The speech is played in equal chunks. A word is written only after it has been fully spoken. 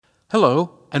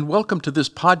Hello, and welcome to this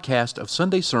podcast of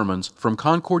Sunday sermons from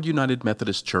Concord United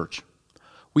Methodist Church.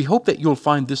 We hope that you'll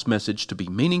find this message to be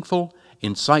meaningful,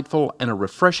 insightful, and a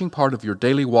refreshing part of your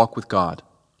daily walk with God.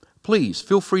 Please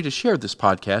feel free to share this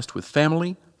podcast with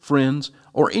family, friends,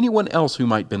 or anyone else who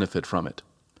might benefit from it.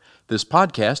 This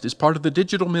podcast is part of the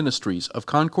digital ministries of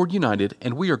Concord United,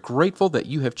 and we are grateful that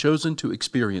you have chosen to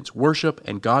experience worship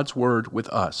and God's Word with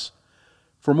us.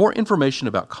 For more information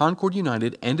about Concord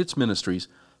United and its ministries,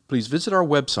 please visit our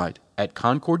website at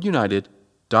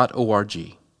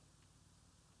concordunited.org.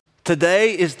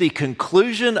 Today is the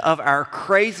conclusion of our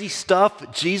Crazy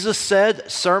Stuff Jesus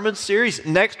Said sermon series.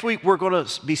 Next week, we're going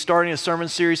to be starting a sermon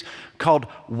series called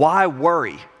Why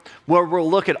Worry?, where we'll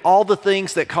look at all the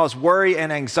things that cause worry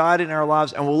and anxiety in our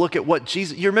lives, and we'll look at what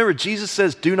you remember Jesus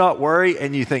says, do not worry,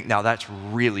 and you think, now that's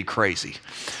really crazy,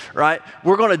 right?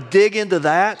 We're going to dig into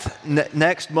that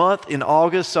next month in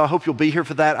August, so I hope you'll be here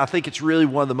for that. I think it's really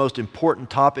one of the most important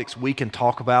topics we can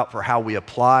talk about for how we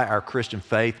apply our Christian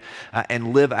faith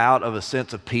and live out of a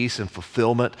sense of peace and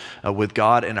fulfillment with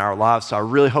God in our lives. So I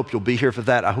really hope you'll be here for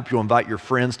that. I hope you'll invite your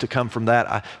friends to come for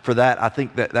that. I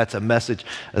think that's a message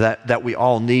that we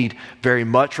all need very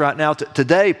much right now.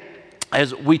 Today,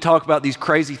 as we talk about these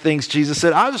crazy things Jesus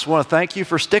said, I just want to thank you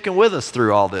for sticking with us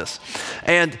through all this.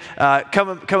 And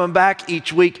coming back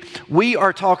each week, we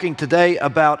are talking today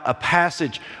about a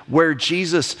passage where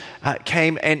Jesus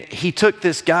came and he took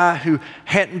this guy who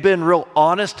hadn't been real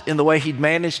honest in the way he'd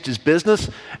managed his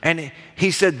business, and he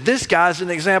said, this guy's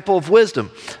an example of wisdom,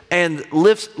 and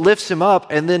lifts him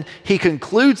up. And then he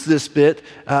concludes this bit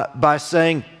by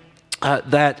saying,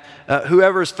 that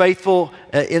whoever is faithful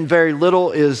in very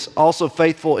little is also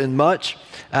faithful in much.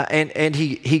 And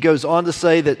he goes on to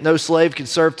say that no slave can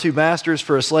serve two masters,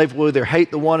 for a slave will either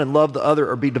hate the one and love the other,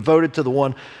 or be devoted to the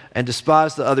one and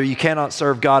despise the other. You cannot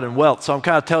serve God and wealth. So I'm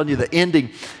kind of telling you the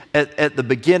ending at the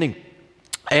beginning.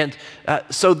 And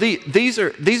so these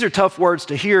are tough words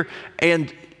to hear,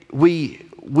 and we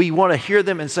want to hear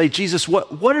them and say, Jesus,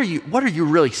 what are you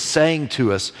really saying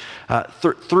to us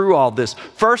through all this?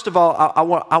 First of all, I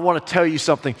want to tell you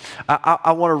something.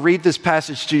 I want to read this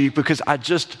passage to you because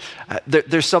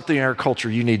there's something in our culture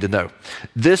you need to know.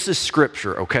 This is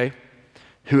scripture, okay?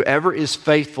 Whoever is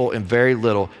faithful in very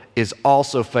little is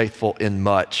also faithful in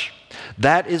much.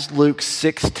 That is Luke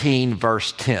 16,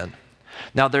 verse 10.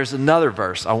 Now, there's another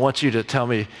verse. I want you to tell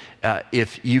me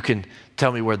if you can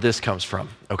tell me where this comes from,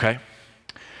 okay?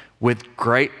 With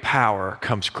great power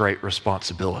comes great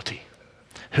responsibility.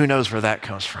 Who knows where that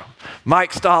comes from?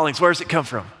 Mike Stallings, where does it come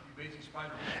from?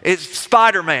 It's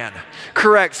Spider-Man.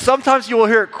 Correct. Sometimes you will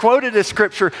hear it quoted as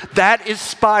scripture. That is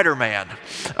Spider-Man.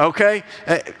 Okay?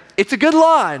 It's a good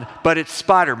line, but it's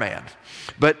Spider-Man.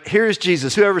 But here is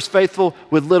Jesus. Whoever is faithful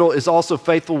with little is also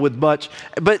faithful with much.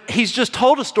 But he's just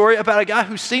told a story about a guy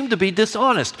who seemed to be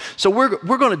dishonest. So we're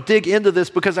going to dig into this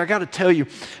because I got to tell you,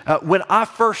 when I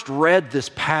first read this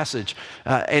passage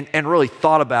and really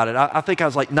thought about it, I think I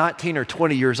was like 19 or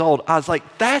 20 years old. I was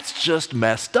like, that's just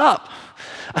messed up.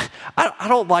 I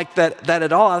don't like that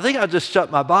at all. I think I just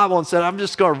shut my Bible and said, I'm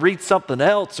just going to read something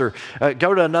else or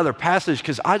go to another passage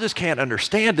because I just can't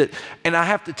understand it. And I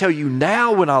have to tell you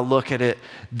now, when I look at it,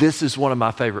 this is one of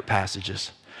my favorite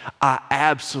passages. I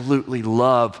absolutely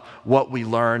love what we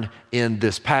learn in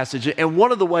this passage. And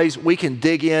one of the ways we can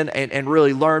dig in and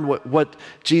really learn what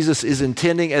Jesus is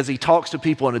intending as he talks to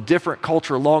people in a different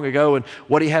culture long ago and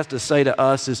what he has to say to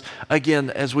us is, again,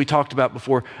 as we talked about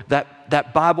before,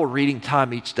 that Bible reading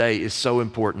time each day is so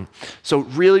important. So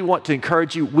really want to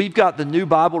encourage you. We've got the new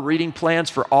Bible reading plans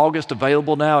for August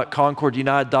available now at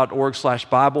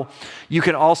concordunited.org/Bible. You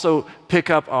can also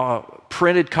pick up a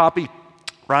printed copy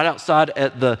right outside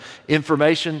at the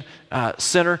information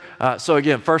center. So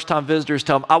again, first-time visitors,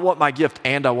 tell them, I want my gift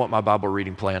and I want my Bible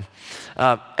reading plan.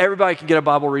 Everybody can get a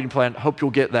Bible reading plan. Hope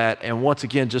you'll get that. And once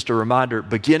again, just a reminder,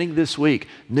 beginning this week,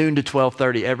 noon to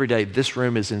 12:30 every day, this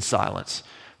room is in silence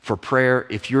for prayer.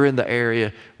 If you're in the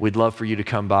area, we'd love for you to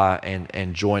come by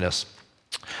and join us.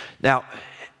 Now,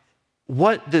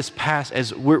 what this passage,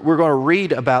 as we're going to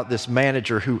read about this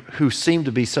manager who seemed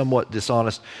to be somewhat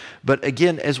dishonest, but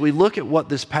again, as we look at what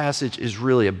this passage is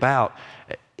really about,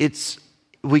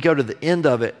 we go to the end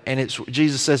of it, and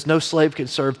Jesus says, no slave can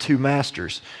serve two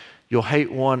masters. You'll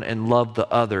hate one and love the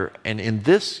other. And in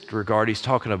this regard, he's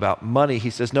talking about money. He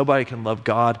says nobody can love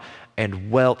God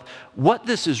and wealth. What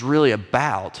this is really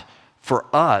about for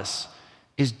us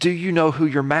is, do you know who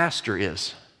your master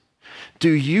is? Do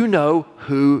you know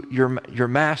who your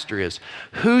master is?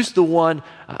 Who's the one,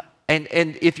 and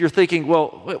if you're thinking,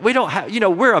 well, we don't have,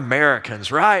 we're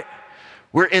Americans, right?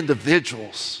 We're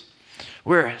individuals.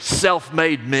 We're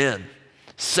self-made men.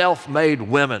 self-made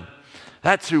women.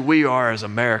 That's who we are as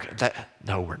Americans.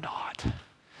 No, we're not.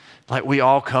 Like, we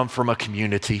all come from a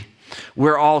community.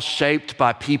 We're all shaped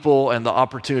by people and the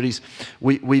opportunities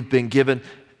we've been given,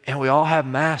 and we all have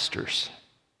masters.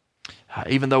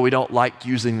 Even though we don't like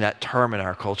using that term in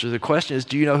our culture, the question is,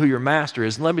 do you know who your master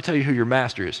is? And let me tell you who your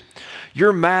master is.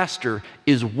 Your master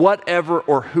is whatever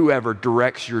or whoever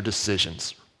directs your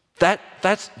decisions.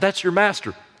 That's your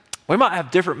master. We might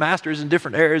have different masters in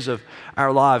different areas of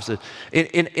our lives.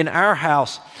 In our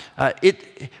house,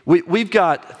 we've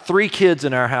got 3 kids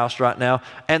in our house right now,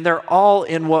 and they're all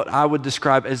in what I would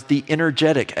describe as the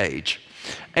energetic age.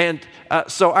 And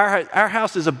so our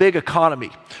house is a big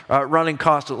economy, running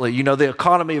constantly. You know, the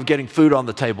economy of getting food on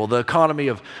the table, the economy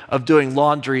of doing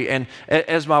laundry. And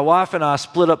as my wife and I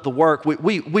split up the work,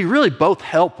 we really both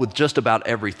help with just about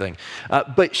everything.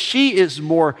 But she is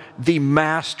more the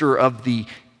master of the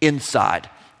inside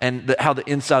and how the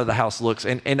inside of the house looks.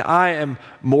 And I am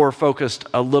more focused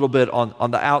a little bit on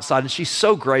the outside. And she's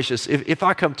so gracious. If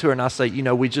I come to her and I say, you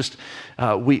know, we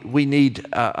need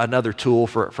another tool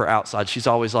for outside, she's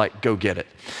always like, go get it.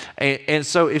 And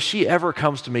so if she ever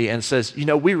comes to me and says, you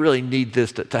know, we really need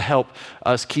this to help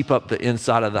us keep up the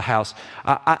inside of the house,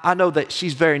 I know that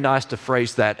she's very nice to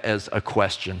phrase that as a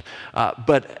question.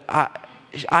 But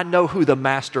I know who the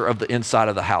master of the inside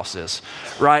of the house is,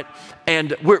 right?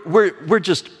 And we're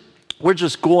just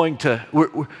going to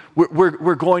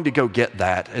we're going to go get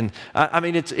that. And I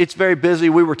mean, it's very busy.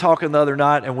 We were talking the other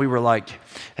night, and we were like,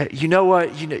 hey, you know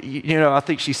what? You know, I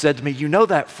think she said to me, you know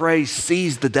that phrase,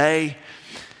 "seize the day."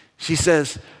 She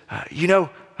says, we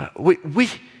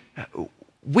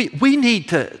need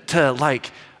to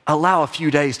like allow a few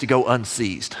days to go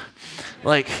unseized.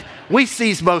 Like, we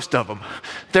seize most of them.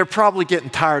 They're probably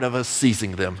getting tired of us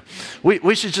seizing them.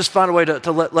 We should just find a way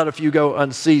to let a few go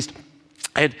unseized.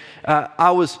 And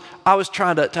I was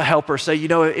trying to help her say, you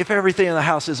know, if everything in the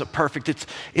house isn't perfect,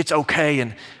 it's okay.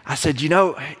 And I said, you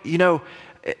know,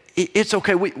 it's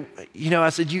okay. I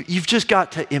said, you've just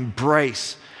got to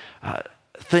embrace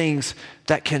things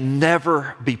that can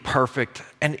never be perfect.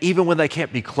 And even when they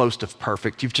can't be close to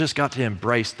perfect, you've just got to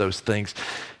embrace those things.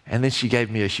 And then she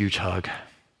gave me a huge hug.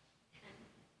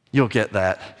 You'll get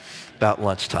that about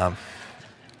lunchtime.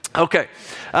 Okay.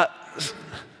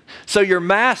 So your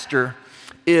master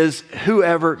is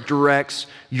whoever directs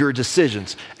your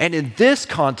decisions. And in this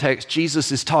context,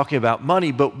 Jesus is talking about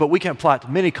money, but we can apply it to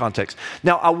many contexts.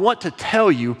 Now, I want to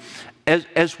tell you,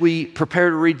 as we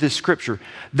prepare to read this scripture,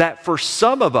 that for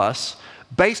some of us,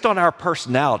 based on our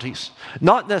personalities,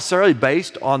 not necessarily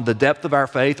based on the depth of our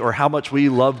faith or how much we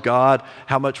love God,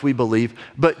 how much we believe,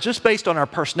 but just based on our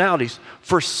personalities,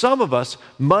 for some of us,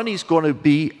 money's going to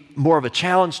be more of a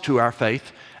challenge to our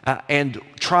faith and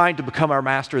trying to become our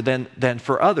master than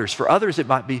for others. For others, it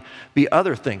might be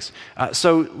other things.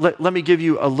 So let me give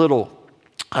you a little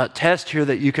test here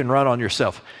that you can run on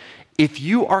yourself. If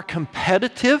you are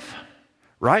competitive,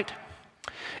 right?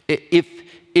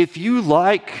 If you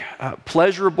like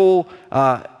pleasurable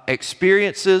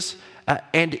experiences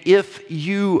and if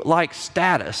you like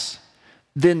status,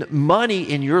 then money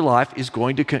in your life is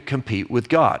going to compete with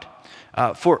God.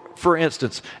 For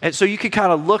instance, and so you can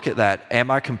kind of look at that.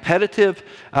 Am I competitive?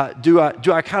 Do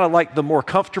I kind of like the more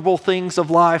comfortable things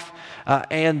of life?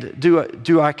 And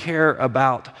do I care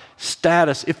about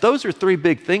status? If those are 3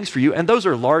 big things for you, and those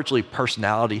are largely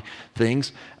personality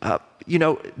things,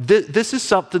 this is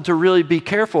something to really be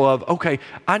careful of. Okay,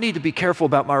 I need to be careful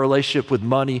about my relationship with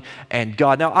money and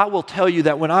God. Now, I will tell you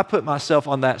that when I put myself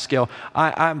on that scale,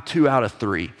 I'm 2 out of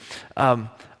 3. I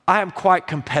am quite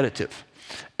competitive.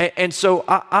 And so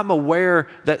I'm aware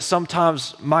that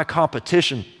sometimes my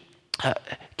competition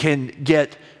can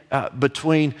get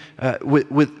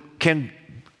can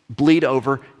bleed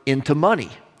over into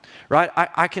money, right?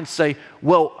 I can say,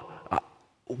 well,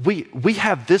 we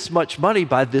have this much money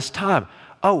by this time.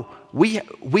 Oh, we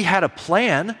had a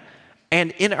plan,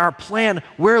 and in our plan,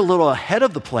 we're a little ahead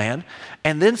of the plan.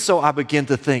 And then so I begin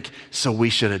to think, so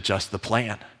we should adjust the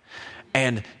plan.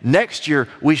 And next year,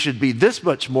 we should be this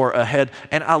much more ahead.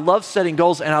 And I love setting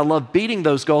goals, and I love beating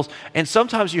those goals. And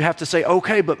sometimes you have to say,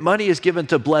 okay, but money is given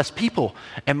to bless people.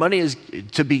 And money is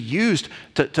to be used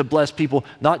to bless people,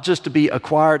 not just to be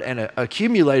acquired and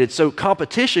accumulated. So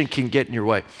competition can get in your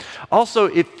way. Also,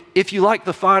 if you like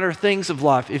the finer things of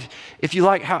life, if you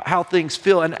like how things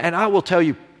feel, and I will tell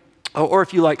you, or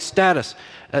if you like status,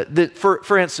 that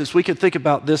for instance, we can think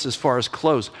about this as far as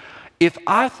clothes. If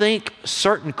I think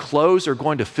certain clothes are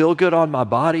going to feel good on my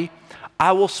body,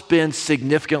 I will spend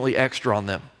significantly extra on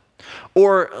them.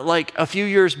 Or like a few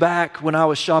years back when I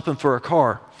was shopping for a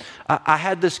car, I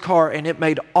had this car, and it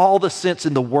made all the sense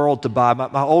in the world to buy.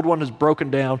 My old one is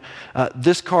broken down.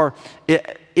 This car,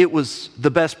 it was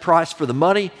the best price for the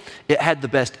money. It had the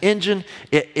best engine.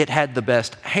 It had the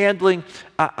best handling.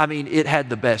 I mean, it had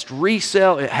the best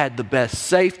resale. It had the best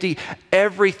safety.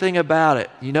 Everything about it.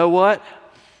 You know what?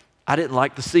 I didn't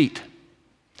like the seat.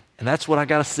 And that's what I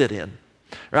got to sit in,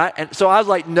 right? And so I was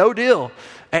like, no deal.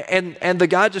 And the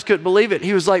guy just couldn't believe it.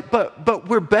 He was like, but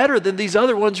we're better than these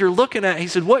other ones you're looking at. He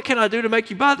said, what can I do to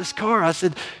make you buy this car? I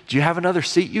said, do you have another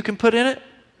seat you can put in it?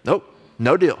 Nope,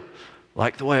 no deal.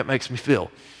 Like the way it makes me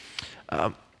feel.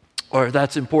 Or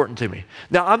that's important to me.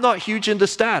 Now, I'm not huge into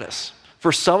status.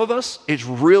 For some of us, it's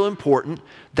real important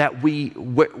that we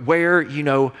wear,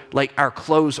 like our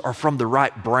clothes are from the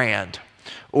right brand.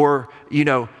 Or,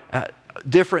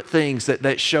 different things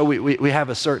that show we have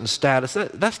a certain status.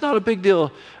 That's not a big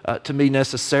deal to me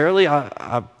necessarily.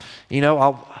 I'll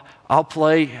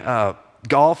play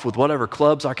golf with whatever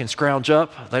clubs I can scrounge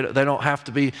up. They don't have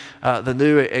to be the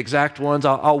new exact ones.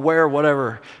 I'll wear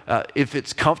whatever. If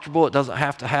it's comfortable, it doesn't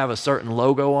have to have a certain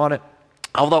logo on it.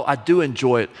 Although I do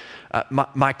enjoy it.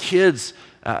 My kids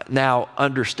now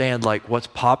understand like what's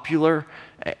popular,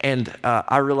 and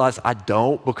I realize I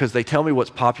don't, because they tell me what's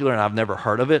popular and I've never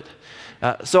heard of it.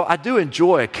 So I do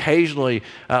enjoy occasionally,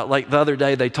 like the other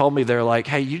day they told me, they're like,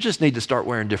 hey, you just need to start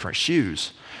wearing different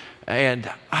shoes. And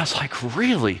I was like,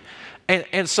 really?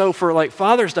 And so for like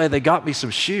Father's Day, they got me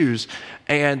some shoes,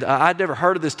 and I'd never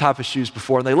heard of this type of shoes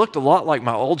before, and they looked a lot like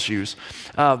my old shoes.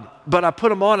 But I put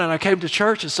them on, and I came to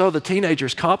church, and so the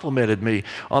teenagers complimented me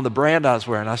on the brand I was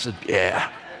wearing. I said,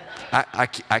 yeah,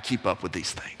 I keep up with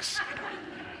these things.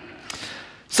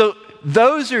 So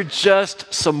those are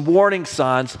just some warning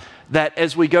signs that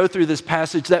as we go through this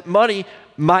passage, that money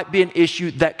might be an issue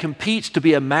that competes to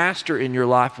be a master in your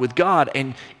life with God.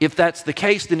 And if that's the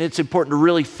case, then it's important to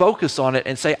really focus on it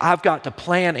and say, I've got to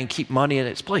plan and keep money in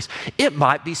its place. It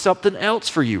might be something else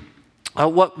for you.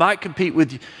 What might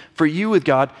compete for you with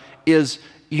God is,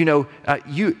 you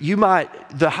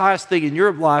might, the highest thing in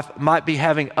your life might be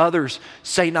having others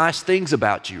say nice things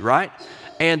about you, right?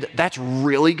 And that's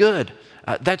really good.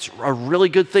 That's a really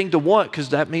good thing to want, because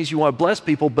that means you want to bless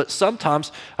people. But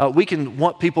sometimes we can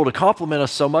want people to compliment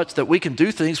us so much that we can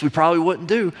do things we probably wouldn't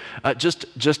do just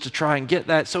to try and get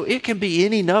that. So it can be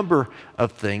any number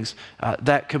of things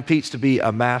that competes to be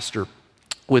a master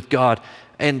with God.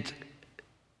 And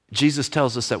Jesus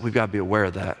tells us that we've got to be aware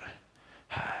of that,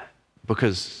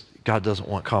 because God doesn't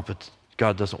want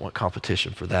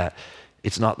competition for that.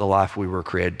 It's not the life we were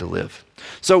created to live.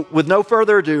 So with no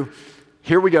further ado,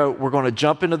 here we go. We're going to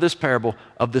jump into this parable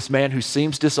of this man who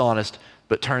seems dishonest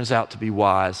but turns out to be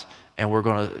wise, and we're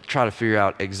going to try to figure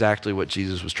out exactly what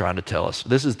Jesus was trying to tell us.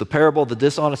 This is the parable of the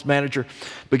dishonest manager,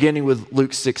 beginning with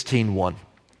Luke 16:1.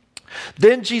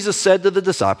 Then Jesus said to the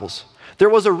disciples, there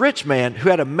was a rich man who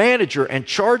had a manager, and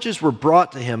charges were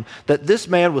brought to him that this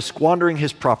man was squandering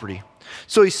his property.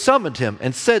 So he summoned him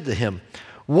and said to him,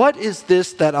 what is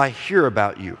this that I hear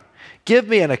about you? Give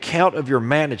me an account of your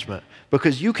management,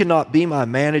 because you cannot be my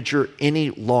manager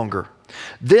any longer.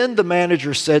 Then the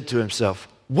manager said to himself,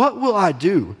 what will I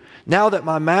do now that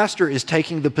my master is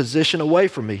taking the position away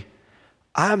from me?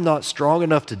 I am not strong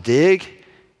enough to dig,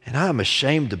 and I am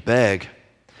ashamed to beg.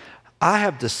 I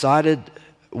have decided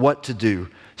what to do,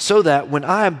 so that when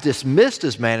I am dismissed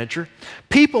as manager,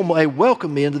 people may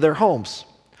welcome me into their homes.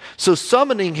 So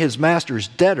summoning his master's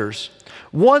debtors,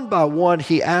 one by one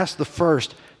he asked the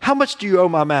first, how much do you owe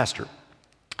my master?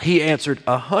 He answered,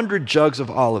 100 jugs of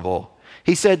olive oil.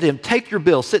 He said to him, take your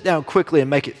bill, sit down quickly and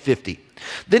make it 50.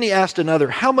 Then he asked another,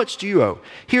 how much do you owe?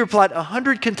 He replied,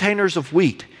 100 containers of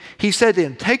wheat. He said to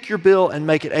him, take your bill and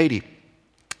make it 80.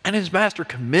 And his master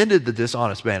commended the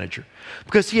dishonest manager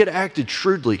because he had acted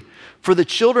shrewdly. For the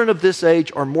children of this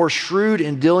age are more shrewd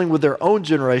in dealing with their own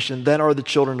generation than are the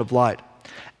children of light.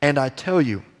 And I tell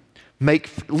you,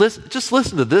 just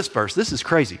listen to this verse. This is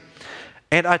crazy.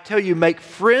 And I tell you, make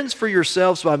friends for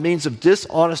yourselves by means of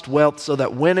dishonest wealth, so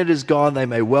that when it is gone, they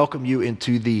may welcome you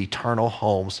into the eternal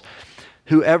homes.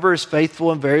 Whoever is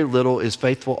faithful in very little is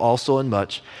faithful also in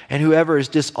much, and whoever is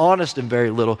dishonest in very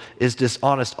little is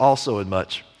dishonest also in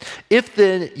much. If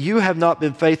then you have not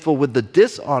been faithful with the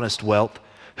dishonest wealth,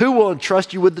 who will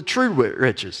entrust you with the true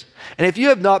riches? And if you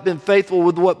have not been faithful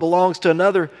with what belongs to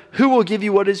another, who will give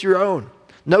you what is your own?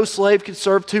 No slave can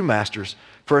serve two masters.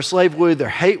 For a slave will either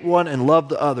hate one and love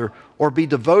the other, or be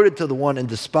devoted to the one and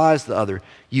despise the other.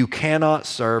 You cannot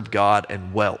serve God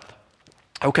and wealth.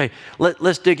 Okay,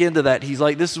 let's dig into that. He's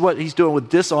like, this is what he's doing with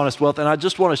dishonest wealth. And I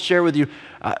just want to share with you,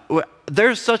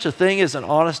 there's such a thing as an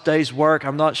honest day's work.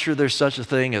 I'm not sure there's such a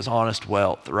thing as honest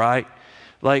wealth, right?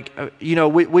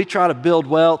 We try to build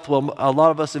wealth. Well, a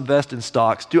lot of us invest in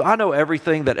stocks. Do I know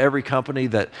everything that every company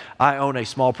that I own a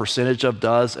small percentage of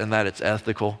does and that it's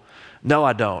ethical? No,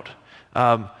 I don't.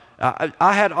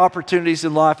 I had opportunities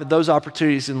in life, and those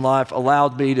opportunities in life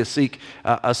allowed me to seek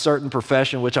a certain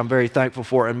profession, which I'm very thankful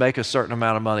for, and make a certain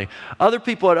amount of money. Other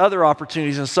people had other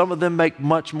opportunities, and some of them make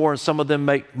much more, and some of them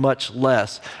make much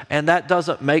less. And that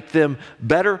doesn't make them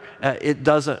better. It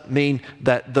doesn't mean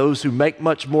that those who make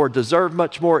much more deserve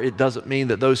much more. It doesn't mean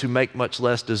that those who make much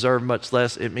less deserve much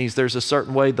less. It means there's a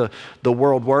certain way the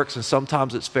world works, and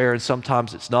sometimes it's fair, and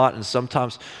sometimes it's not, and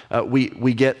sometimes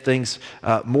we get things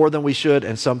more than we should,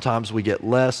 and sometimes we get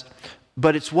less.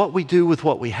 But it's what we do with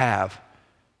what we have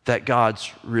that God's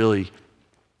really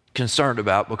concerned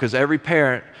about, because every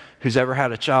parent who's ever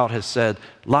had a child has said,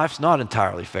 life's not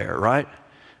entirely fair, right?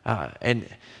 And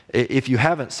if you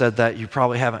haven't said that, you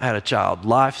probably haven't had a child.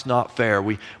 Life's not fair.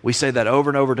 We say that over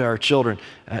and over to our children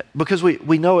because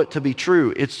we know it to be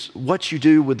true. It's what you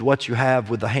do with what you have,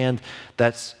 with the hand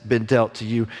that's been dealt to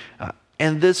you.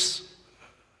 And this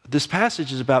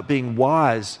passage is about being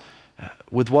wise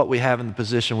with what we have in the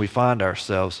position we find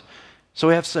ourselves. So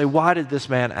we have to say, why did this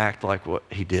man act like what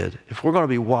he did? If we're going to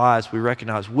be wise, we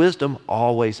recognize wisdom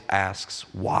always asks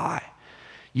why.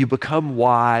 You become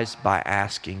wise by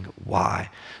asking why.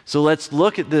 So let's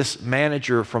look at this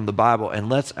manager from the Bible and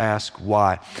let's ask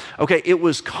why. Okay, it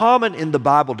was common in the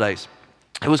Bible days.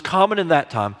 It was common in that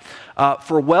time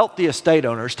for wealthy estate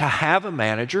owners to have a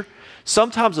manager,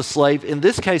 sometimes a slave. In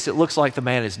this case, it looks like the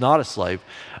man is not a slave,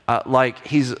 like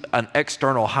he's an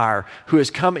external hire who has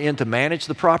come in to manage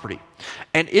the property.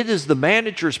 And it is the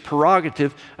manager's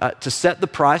prerogative to set the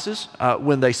prices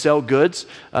when they sell goods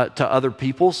to other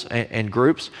peoples and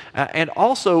groups. And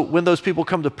also, when those people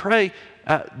come to pray,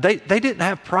 they didn't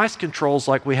have price controls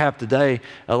like we have today,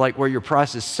 like where your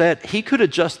price is set. He could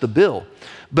adjust the bill.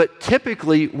 But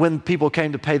typically, when people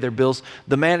came to pay their bills,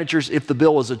 the managers, if the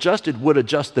bill was adjusted, would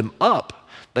adjust them up.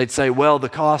 They'd say, well, the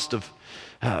cost of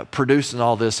producing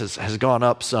all this has gone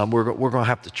up some. We're going to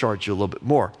have to charge you a little bit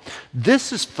more.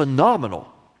 This is phenomenal.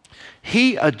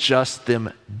 He adjusts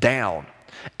them down.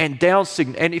 And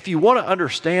if you want to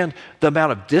understand the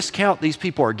amount of discount these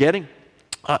people are getting,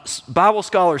 Bible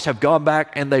scholars have gone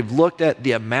back and they've looked at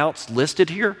the amounts listed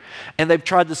here, and they've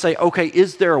tried to say, okay,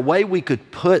 is there a way we could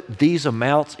put these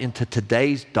amounts into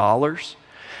today's dollars?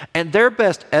 And their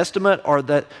best estimate are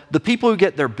that the people who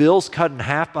get their bills cut in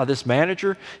half by this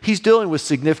manager, he's dealing with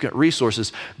significant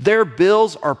resources. Their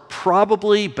bills are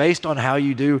probably, based on how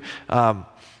you do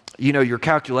your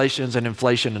calculations and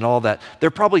inflation and all that,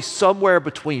 they're probably somewhere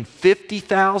between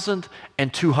 $50,000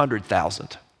 and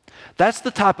 $200,000. That's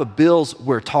the type of bills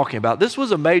we're talking about. This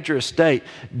was a major estate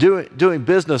doing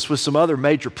business with some other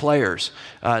major players,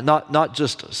 not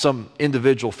just some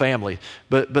individual family,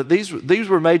 but these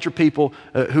were major people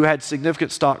who had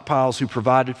significant stockpiles, who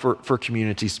provided for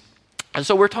communities. And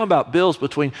so we're talking about bills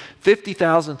between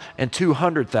 $50,000 and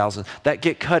 $200,000 that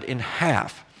get cut in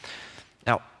half.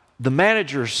 Now, the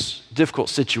manager's difficult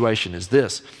situation is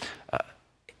this.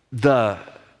 The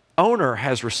owner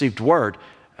has received word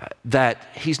that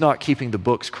he's not keeping the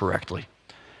books correctly,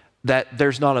 that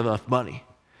there's not enough money.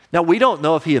 Now, we don't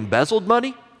know if he embezzled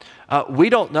money. We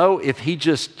don't know if he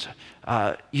just,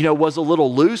 was a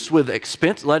little loose with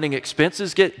letting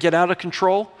expenses get out of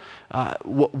control.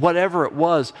 Whatever it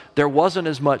was, there wasn't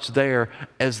as much there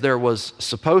as there was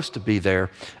supposed to be there.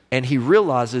 And he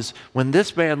realizes, when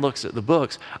this man looks at the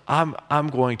books, I'm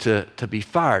going to be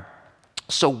fired.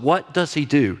 So what does he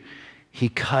do? He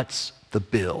cuts the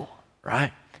bill,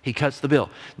 right? He cuts the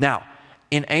bill. Now,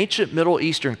 in ancient Middle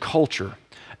Eastern culture,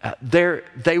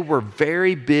 they were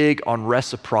very big on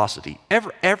reciprocity.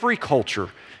 Every culture,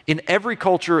 in every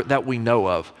culture that we know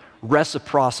of,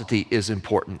 reciprocity is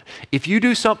important. If you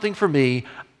do something for me,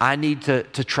 I need to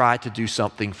try to do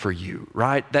something for you,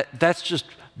 right? That's just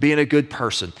being a good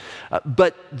person.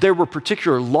 But there were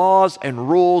particular laws and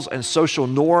rules and social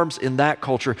norms in that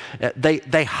culture. They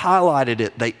highlighted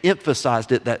it, they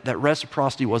emphasized it, that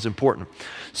reciprocity was important.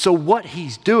 So what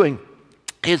he's doing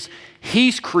is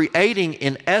he's creating,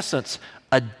 in essence,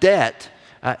 a debt.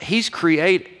 He's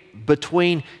creating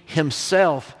between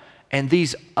himself and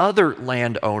these other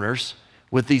landowners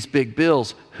with these big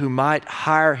bills who might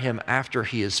hire him after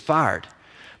he is fired,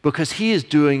 because he is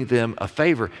doing them a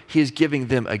favor. He is giving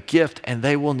them a gift, and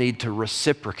they will need to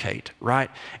reciprocate, right?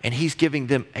 And he's giving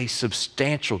them a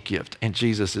substantial gift. And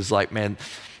Jesus is like, man,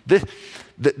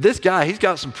 this guy, he's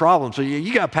got some problems. So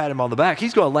you got to pat him on the back.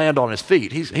 He's going to land on his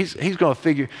feet. He's going to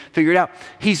figure it out.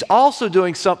 He's also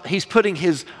doing something. He's putting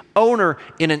his owner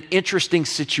in an interesting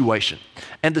situation.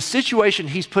 And the situation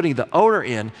he's putting the owner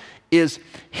in is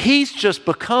he's just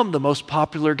become the most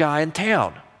popular guy in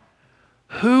town.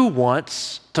 Who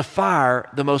wants to fire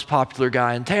the most popular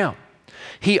guy in town?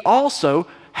 He also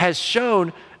has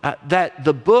shown that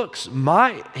the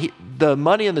the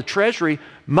money in the treasury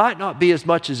might not be as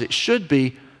much as it should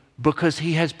be because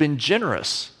he has been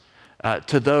generous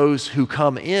to those who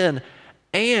come in,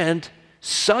 and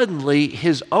suddenly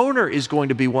his owner is going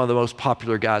to be one of the most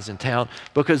popular guys in town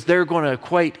because they're going to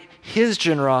equate his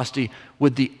generosity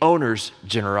with the owner's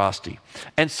generosity.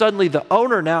 And suddenly the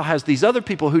owner now has these other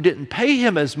people who didn't pay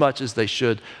him as much as they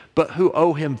should, but who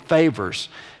owe him favors.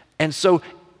 And so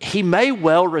he may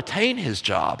well retain his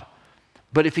job,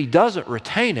 but if he doesn't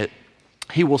retain it,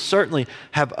 he will certainly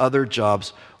have other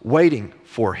jobs waiting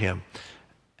for him.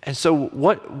 And so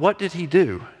what did he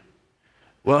do?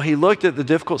 Well, he looked at the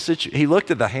difficult situation. He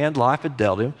looked at the hand life had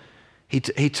dealt him. He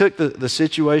took the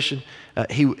situation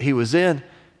he was in,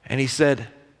 and he said,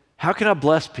 how can I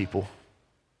bless people?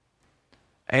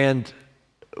 And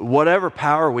whatever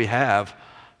power we have,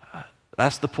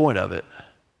 that's the point of it,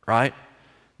 right?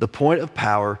 The point of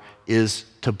power is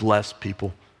to bless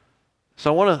people.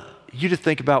 So I want you to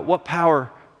think about, what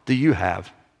power do you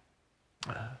have?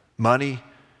 Money,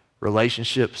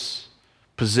 relationships,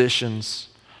 positions,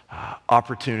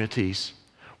 opportunities,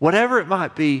 whatever it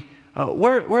might be.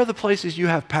 Where are the places you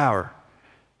have power?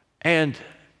 And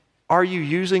are you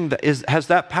using has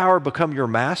that power become your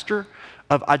master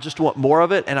of, I just want more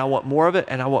of it, and I want more of it,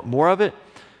 and I want more of it?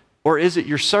 Or is it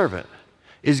your servant?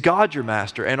 Is God your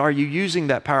master? And are you using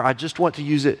that power? I just want to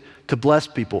use it to bless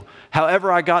people.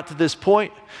 However I got to this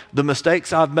point, the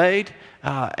mistakes I've made,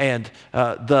 and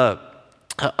the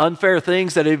unfair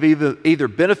things that have either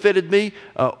benefited me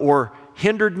or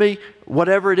hindered me,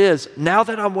 whatever it is, now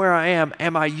that I'm where I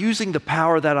am I using the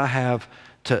power that I have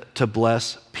to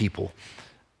bless people?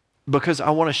 Because I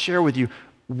want to share with you,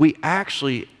 we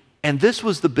actually, and this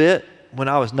was the bit when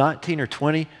I was 19 or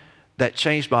 20 that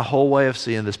changed my whole way of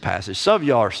seeing this passage. Some of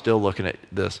y'all are still looking at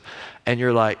this and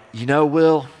you're like,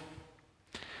 Will,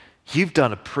 you've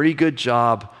done a pretty good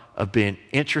job of being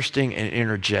interesting and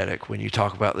energetic when you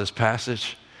talk about this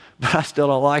passage, but I still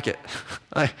don't like it.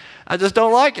 I just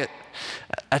don't like it.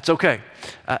 That's okay.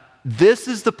 This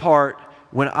is the part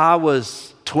when I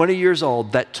was 20 years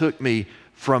old that took me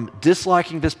from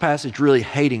disliking this passage, really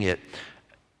hating it,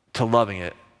 to loving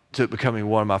it, to it becoming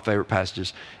one of my favorite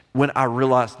passages, when I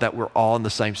realized that we're all in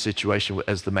the same situation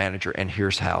as the manager, and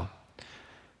here's how.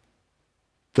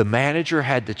 The manager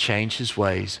had to change his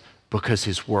ways because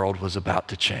his world was about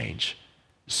to change.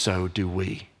 So do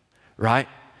we, right?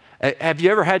 Have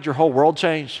you ever had your whole world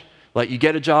change? Like you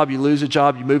get a job, you lose a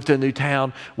job, you move to a new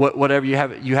town, whatever, you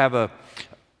have a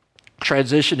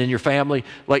transition in your family,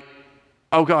 like,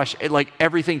 oh gosh, like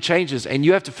everything changes and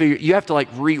you have to like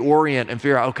reorient and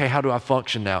figure out, okay, how do I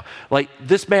function now? Like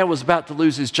this man was about to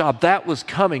lose his job. That was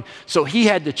coming. So he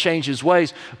had to change his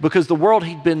ways because the world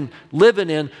he'd been living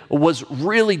in was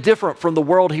really different from the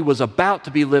world he was about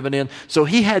to be living in. So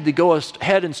he had to go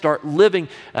ahead and start living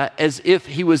as if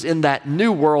he was in that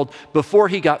new world before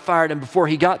he got fired and before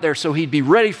he got there, so he'd be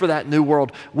ready for that new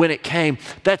world when it came.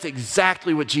 That's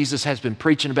exactly what Jesus has been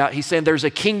preaching about. He's saying there's a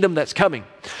kingdom that's coming.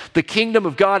 The kingdom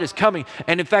of God is coming,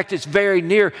 and in fact, it's very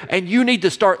near, and you need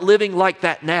to start living like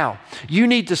that now. You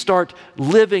need to start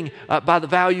living by the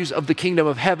values of the kingdom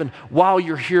of heaven while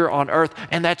you're here on earth,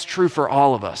 and that's true for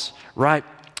all of us, right?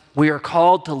 We are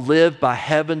called to live by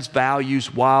heaven's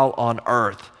values while on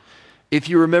earth. If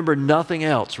you remember nothing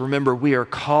else, remember we are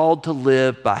called to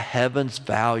live by heaven's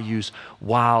values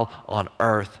while on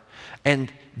earth.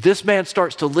 And this man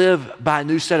starts to live by a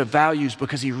new set of values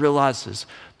because he realizes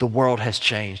the world has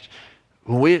changed.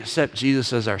 When we accept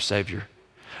Jesus as our Savior,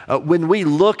 when we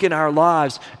look in our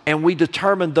lives and we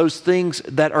determine those things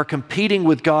that are competing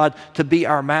with God to be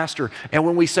our master, and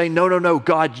when we say, no,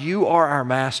 God, you are our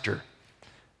master,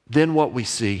 then what we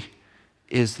see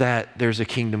is that there's a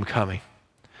kingdom coming,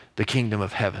 the kingdom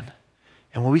of heaven.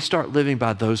 And when we start living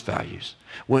by those values,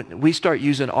 when we start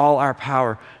using all our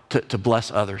power to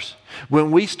bless others, when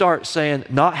we start saying,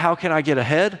 not how can I get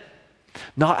ahead,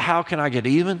 not how can I get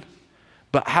even,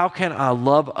 but how can I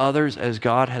love others as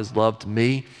God has loved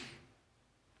me,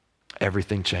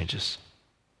 everything changes.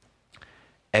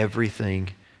 Everything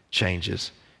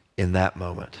changes in that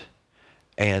moment.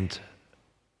 And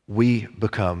we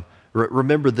become,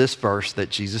 remember this verse that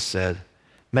Jesus said,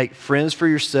 make friends for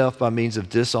yourself by means of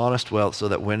dishonest wealth so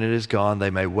that when it is gone, they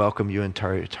may welcome you into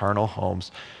eternal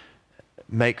homes.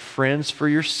 Make friends for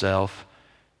yourself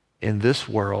in this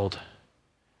world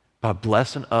by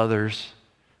blessing others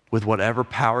with whatever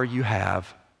power you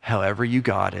have, however you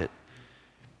got it.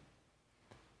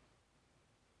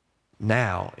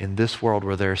 now in this world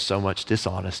where there's so much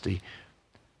dishonesty,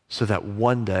 so that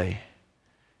one day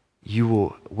you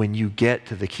will, when you get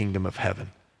to the kingdom of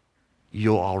heaven,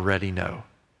 you'll already know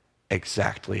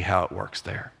exactly how it works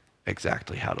there,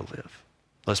 exactly how to live.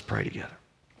 Let's pray together.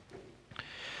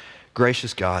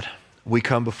 Gracious God, we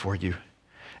come before you,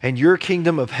 and your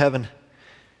kingdom of heaven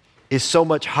is so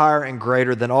much higher and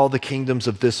greater than all the kingdoms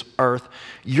of this earth.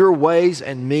 Your ways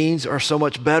and means are so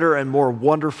much better and more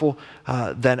wonderful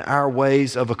than our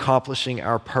ways of accomplishing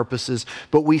our purposes.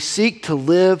 But we seek to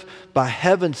live by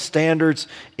heaven's standards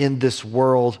in this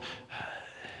world,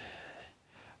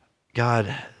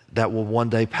 God, that will one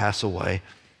day pass away.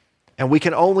 And we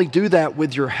can only do that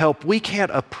with your help. We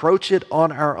can't approach it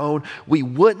on our own. We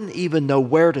wouldn't even know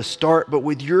where to start, but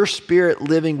with your Spirit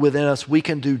living within us, we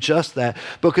can do just that,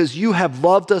 because you have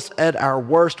loved us at our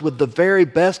worst with the very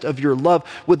best of your love,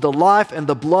 with the life and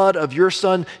the blood of your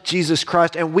Son, Jesus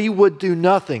Christ, and we would do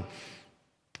nothing.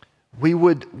 We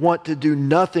would want to do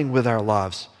nothing with our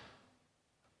lives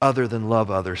other than love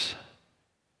others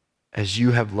as you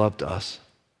have loved us.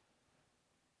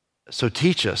 So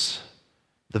teach us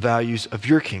the values of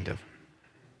your kingdom.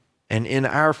 And in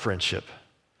our friendship,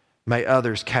 may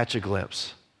others catch a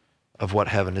glimpse of what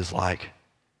heaven is like.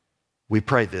 We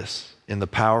pray this in the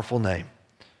powerful name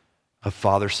of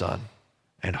Father, Son,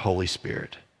 and Holy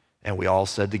Spirit. And we all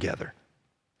said together,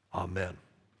 Amen.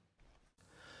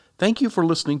 Thank you for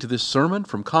listening to this sermon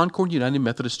from Concord United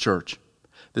Methodist Church.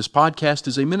 This podcast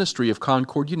is a ministry of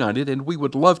Concord United, and we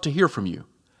would love to hear from you.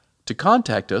 To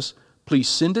contact us, please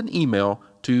send an email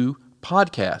to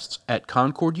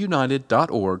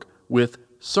podcasts@concordunited.org with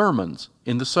sermons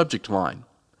in the subject line.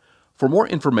 For more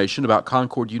information about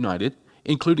Concord United,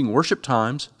 including worship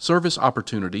times, service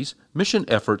opportunities, mission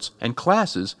efforts, and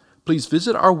classes, please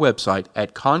visit our website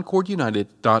at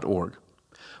concordunited.org.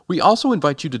 We also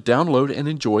invite you to download and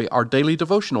enjoy our daily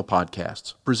devotional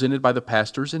podcasts presented by the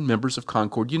pastors and members of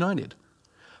Concord United.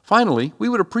 Finally, we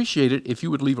would appreciate it if you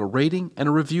would leave a rating and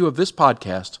a review of this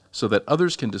podcast so that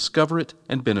others can discover it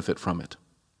and benefit from it.